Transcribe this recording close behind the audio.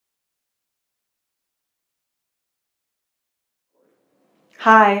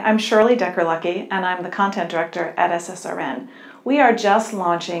Hi, I'm Shirley Decker-Lucky, and I'm the Content Director at SSRN. We are just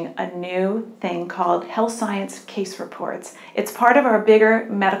launching a new thing called Health Science Case Reports. It's part of our bigger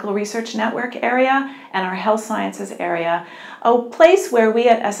medical research network area and our health sciences area, a place where we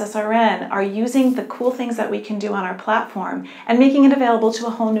at SSRN are using the cool things that we can do on our platform and making it available to a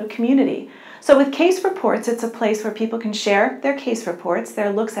whole new community. So with case reports, it's a place where people can share their case reports,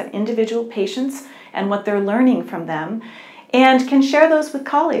 their looks at individual patients and what they're learning from them, and can share those with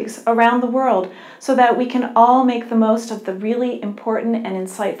colleagues around the world so that we can all make the most of the really important and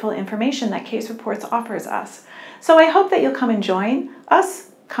insightful information that Case Reports offers us. So I hope that you'll come and join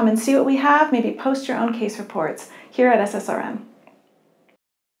us, come and see what we have, maybe post your own case reports here at SSRN.